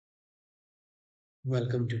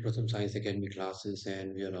Welcome to Pratham Science Academy classes,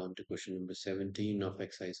 and we are on to question number 17 of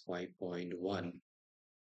exercise 5.1.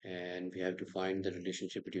 And we have to find the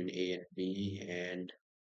relationship between a and b, and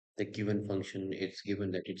the given function, it's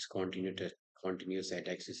given that it's continuous at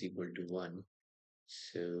x is equal to 1.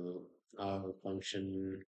 So our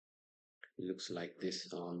function looks like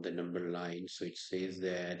this on the number line. So it says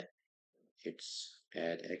that it's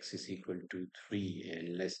at x is equal to 3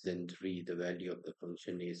 and less than 3, the value of the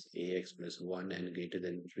function is ax plus 1, and greater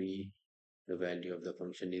than 3, the value of the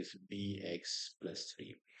function is bx plus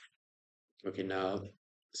 3. Okay, now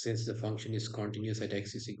since the function is continuous at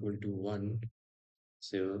x is equal to 1,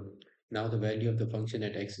 so now the value of the function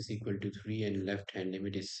at x is equal to 3 and left hand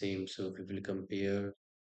limit is same. So if we will compare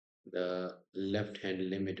the left hand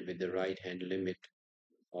limit with the right hand limit,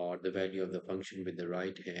 or the value of the function with the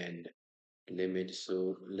right hand limit.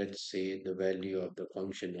 So let's say the value of the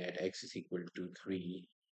function at x is equal to 3.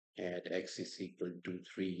 At x is equal to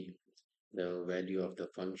 3, the value of the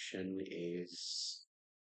function is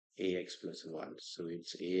ax plus 1. So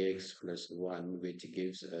it's ax plus 1, which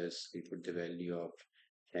gives us, we put the value of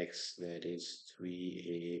x, that is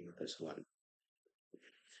 3a plus 1.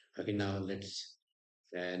 Okay, now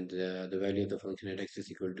the value of the function at x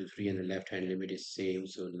is equal to 3 and the left hand limit is same.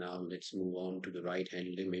 So now let's move on to the right hand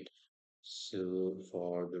limit. So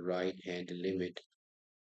for the right hand limit,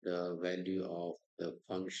 the value of the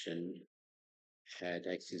function at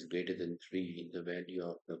x is greater than 3, the value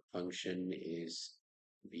of the function is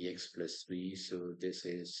bx plus 3. So this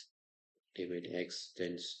is limit x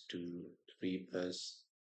tends to 3 plus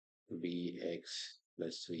bx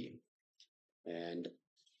plus 3. And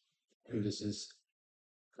this is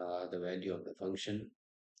the value of the function.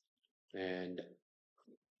 And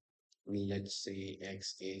let's say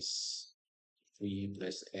x is 3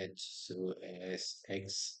 plus h. So as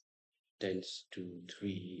x tends to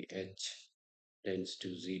 3, h tends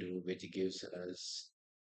to 0, which gives us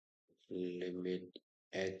limit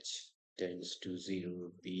h tends to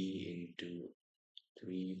 0 b into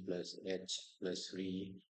 3 plus h plus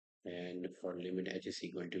 3. And for limit h is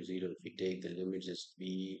equal to 0, if we take the limit as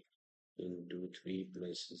b into 3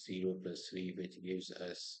 plus 0 plus 3, which gives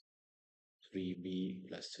us 3b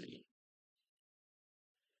plus 3.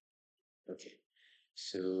 Okay,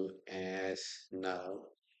 so as now,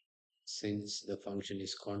 since the function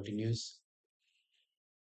is continuous,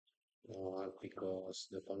 or because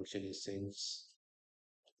the function is since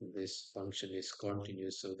this function is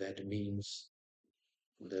continuous, so that means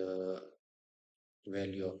the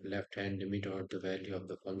value of left hand limit, or the value of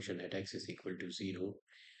the function at x is equal to 0,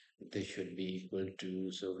 this should be equal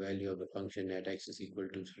to, so value of the function at x is equal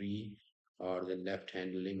to 3, or the left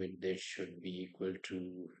hand limit, this should be equal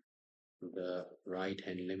to the right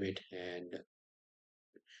hand limit, and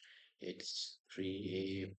it's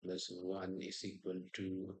 3a plus 1 is equal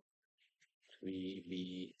to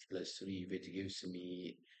 3b plus 3, which gives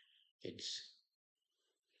me it's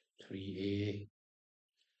 3a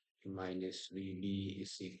minus 3b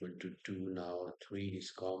is equal to 2. Now 3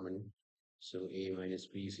 is common, so a minus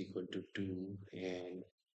b is equal to 2, and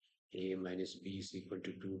a minus b is equal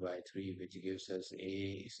to 2 by 3, which gives us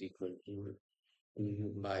a is equal to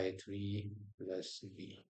 2 by 3 plus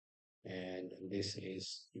b. And this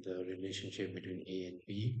is the relationship between a and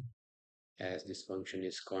b, as this function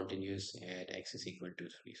is continuous at x is equal to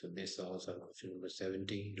 3. So this solves our question number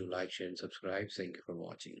 17. Do like, share, and subscribe. Thank you for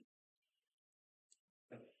watching.